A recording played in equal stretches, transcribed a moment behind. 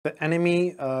The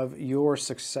enemy of your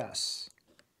success.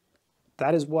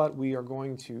 That is what we are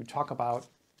going to talk about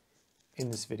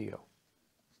in this video.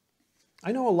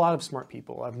 I know a lot of smart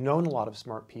people. I've known a lot of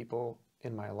smart people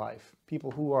in my life,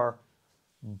 people who are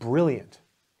brilliant.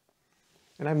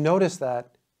 And I've noticed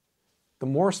that the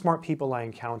more smart people I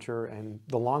encounter and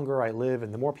the longer I live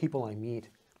and the more people I meet,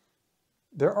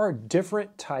 there are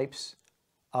different types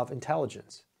of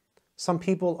intelligence. Some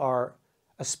people are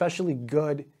especially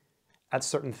good at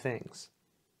certain things.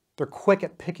 They're quick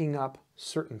at picking up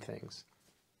certain things.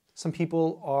 Some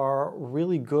people are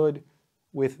really good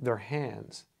with their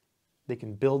hands. They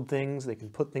can build things, they can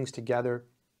put things together.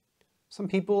 Some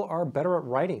people are better at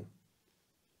writing.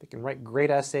 They can write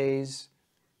great essays.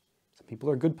 Some people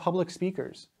are good public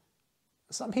speakers.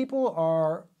 Some people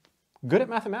are good at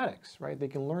mathematics, right? They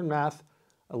can learn math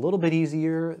a little bit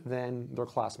easier than their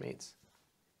classmates.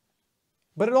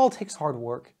 But it all takes hard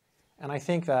work, and I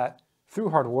think that through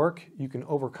hard work, you can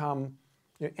overcome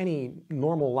any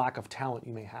normal lack of talent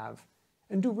you may have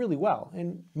and do really well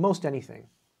in most anything.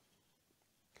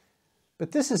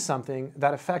 But this is something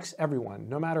that affects everyone,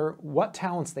 no matter what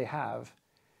talents they have.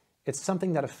 It's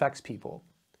something that affects people.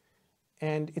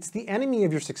 And it's the enemy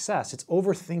of your success. It's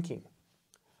overthinking.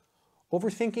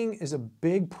 Overthinking is a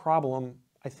big problem,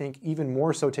 I think, even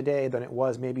more so today than it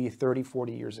was maybe 30,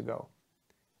 40 years ago.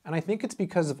 And I think it's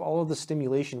because of all of the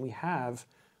stimulation we have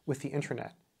with the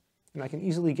internet. And I can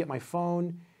easily get my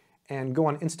phone and go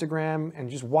on Instagram and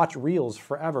just watch reels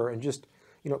forever and just,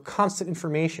 constant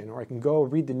information. Or I can go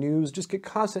read the news, just get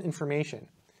constant information.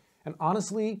 And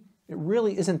honestly, it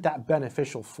really isn't that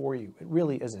beneficial for you. It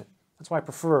really isn't. That's why I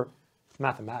prefer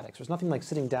mathematics. There's nothing like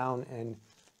sitting down and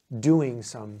doing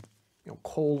some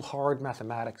cold, hard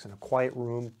mathematics in a quiet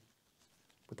room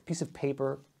with a piece of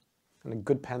paper and a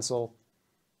good pencil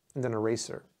and an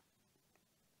eraser.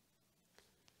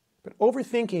 But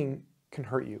overthinking can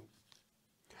hurt you.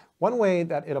 One way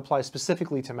that it applies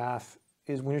specifically to math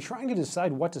is when you're trying to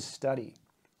decide what to study.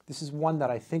 This is one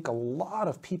that I think a lot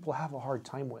of people have a hard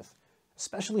time with,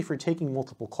 especially if you're taking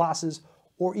multiple classes,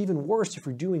 or even worse, if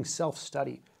you're doing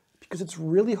self-study, because it's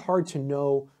really hard to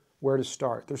know where to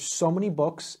start. There's so many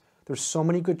books, there's so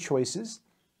many good choices,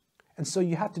 and so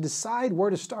you have to decide where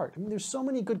to start. I mean, there's so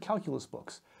many good calculus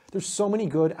books. There's so many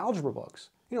good algebra books.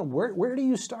 Where do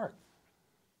you start?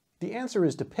 The answer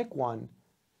is to pick one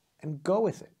and go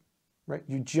with it, right?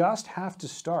 You just have to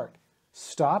start.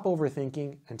 Stop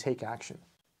overthinking and take action.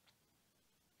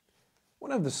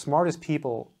 One of the smartest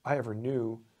people I ever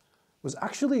knew was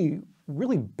actually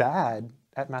really bad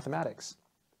at mathematics.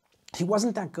 He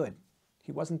wasn't that good.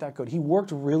 He wasn't that good. He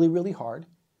worked really, really hard.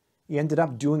 He ended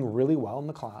up doing really well in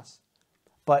the class.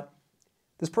 But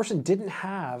this person didn't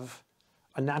have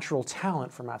a natural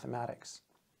talent for mathematics.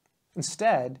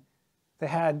 Instead, they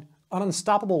had an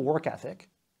unstoppable work ethic,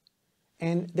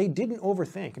 and they didn't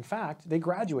overthink. In fact, they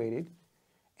graduated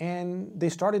and they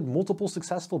started multiple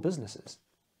successful businesses.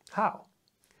 How?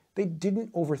 They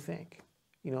didn't overthink.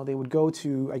 They would go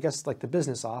to, like the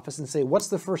business office and say, what's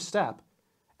the first step?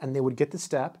 And they would get the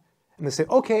step and they say,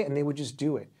 okay, and they would just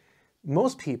do it.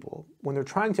 Most people, when they're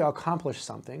trying to accomplish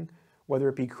something, whether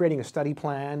it be creating a study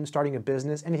plan, starting a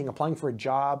business, anything, applying for a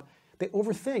job, they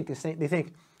overthink. They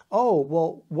think, oh,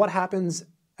 well, what happens,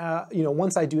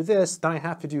 once I do this, then I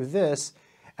have to do this,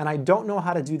 and I don't know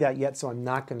how to do that yet, so I'm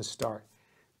not going to start.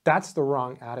 That's the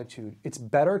wrong attitude. It's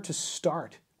better to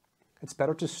start. It's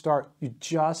better to start. You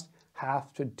just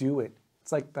have to do it.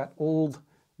 It's like that old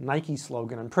Nike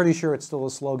slogan. I'm pretty sure it's still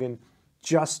a slogan,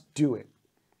 just do it.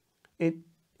 It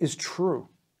is true.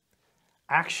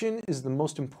 Action is the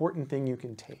most important thing you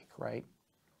can take, right?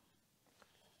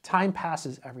 Time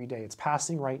passes every day. It's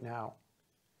passing right now.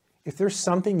 If there's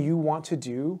something you want to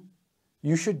do,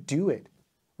 you should do it,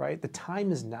 right? The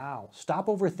time is now. Stop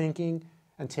overthinking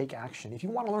and take action. If you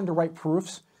want to learn to write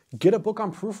proofs, get a book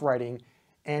on proofwriting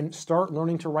and start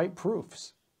learning to write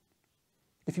proofs.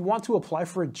 If you want to apply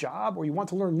for a job or you want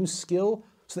to learn a new skill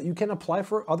so that you can apply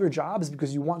for other jobs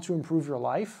because you want to improve your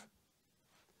life,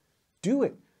 do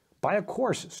it. Buy a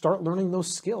course. Start learning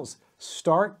those skills.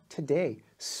 Start today.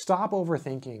 Stop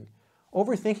overthinking.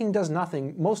 Overthinking does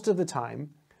nothing. Most of the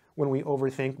time, when we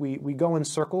overthink, we go in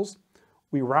circles.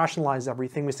 We rationalize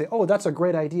everything. We say, oh, that's a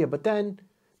great idea. But then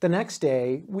the next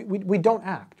day, we don't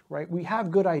act, right? We have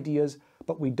good ideas,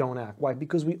 but we don't act. Why?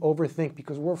 Because we overthink,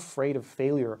 because we're afraid of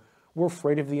failure. We're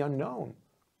afraid of the unknown.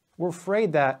 We're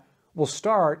afraid that we'll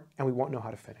start and we won't know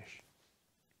how to finish.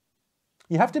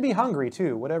 You have to be hungry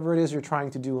too, whatever it is you're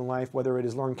trying to do in life, whether it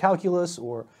is learn calculus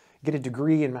or get a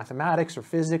degree in mathematics or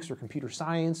physics or computer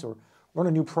science or learn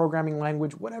a new programming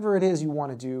language, whatever it is you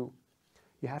want to do,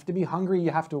 You have to be hungry,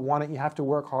 you have to want it, you have to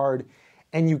work hard,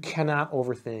 and you cannot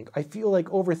overthink. I feel like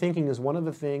overthinking is one of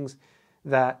the things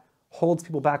that holds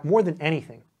people back more than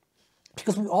anything,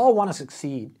 because we all want to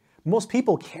succeed. Most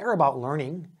people care about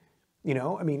learning. You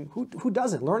know, I mean, who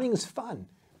doesn't? Learning is fun.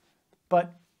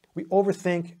 But we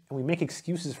overthink and we make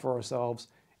excuses for ourselves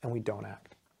and we don't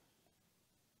act.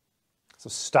 So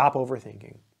stop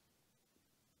overthinking.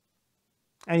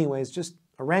 Anyways, just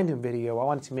a random video. I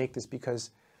wanted to make this because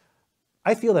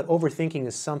I feel that overthinking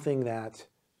is something that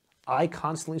I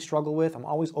constantly struggle with. I'm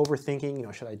always overthinking, you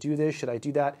know, should I do this? Should I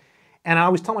do that? And I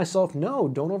always tell myself, no,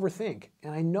 don't overthink.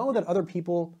 And I know that other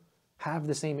people have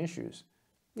the same issues.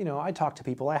 You know, I talk to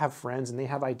people, I have friends, and they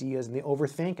have ideas, and they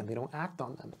overthink, and they don't act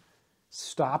on them.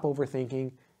 Stop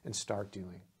overthinking and start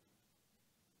doing.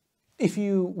 If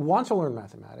you want to learn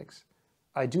mathematics,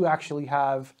 I do actually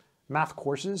have math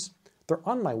courses. They're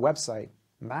on my website,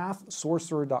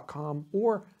 mathsorcerer.com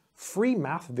or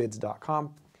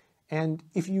freemathvids.com. And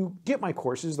if you get my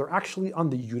courses, they're actually on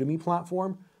the Udemy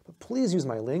platform, but please use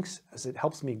my links as it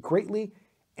helps me greatly.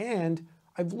 And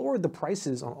I've lowered the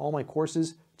prices on all my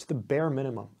courses to the bare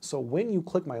minimum. So when you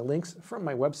click my links from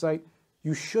my website,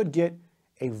 you should get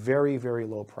a very, very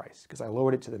low price because I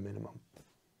lowered it to the minimum.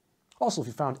 Also, if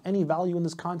you found any value in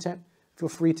this content, feel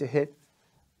free to hit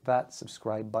that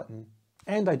subscribe button.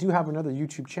 And I do have another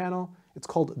YouTube channel. It's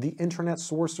called The Internet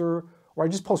Sorcerer, where I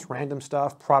just post random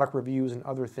stuff, product reviews, and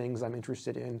other things I'm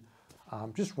interested in.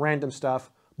 Just random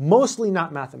stuff, mostly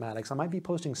not mathematics. I might be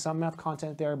posting some math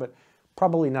content there, but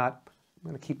probably not. I'm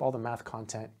going to keep all the math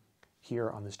content here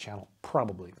on this channel,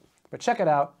 probably. But check it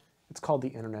out. It's called The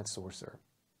Internet Sorcerer.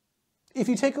 If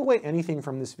you take away anything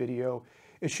from this video,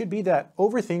 it should be that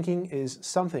overthinking is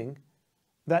something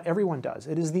that everyone does.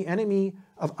 It is the enemy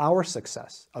of our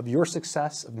success, of your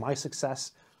success, of my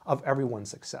success, of everyone's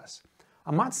success.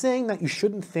 I'm not saying that you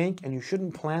shouldn't think and you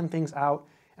shouldn't plan things out,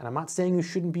 and I'm not saying you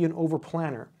shouldn't be an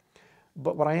over-planner.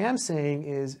 But what I am saying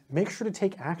is make sure to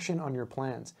take action on your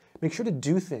plans. Make sure to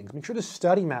do things. Make sure to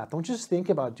study math. Don't just think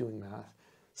about doing math.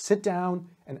 Sit down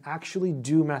and actually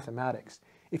do mathematics.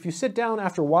 If you sit down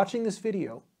after watching this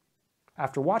video,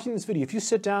 if you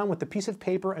sit down with a piece of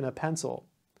paper and a pencil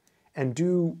and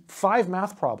do 5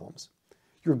 math problems,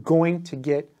 you're going to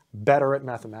get better at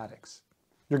mathematics.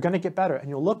 You're going to get better, and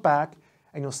you'll look back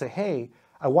and you'll say, hey,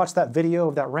 I watched that video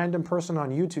of that random person on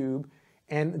YouTube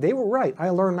and they were right. I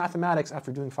learned mathematics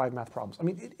after doing 5 math problems. I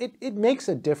mean, it makes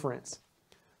a difference.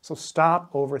 So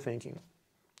stop overthinking.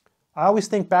 I always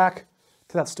think back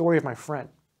to that story of my friend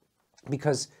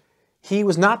because he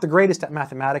was not the greatest at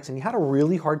mathematics and he had a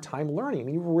really hard time learning.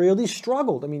 He really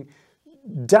struggled. I mean,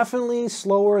 definitely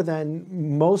slower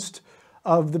than most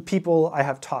of the people I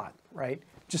have taught, right?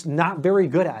 Just not very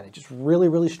good at it, just really,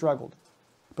 really struggled.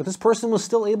 But this person was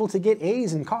still able to get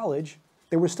A's in college.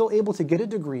 They were still able to get a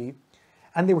degree,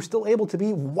 and they were still able to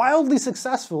be wildly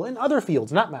successful in other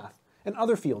fields, not math, in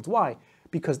other fields. Why?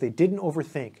 Because they didn't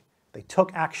overthink. They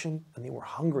took action and they were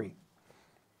hungry.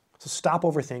 So stop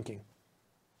overthinking.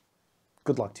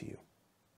 Good luck to you.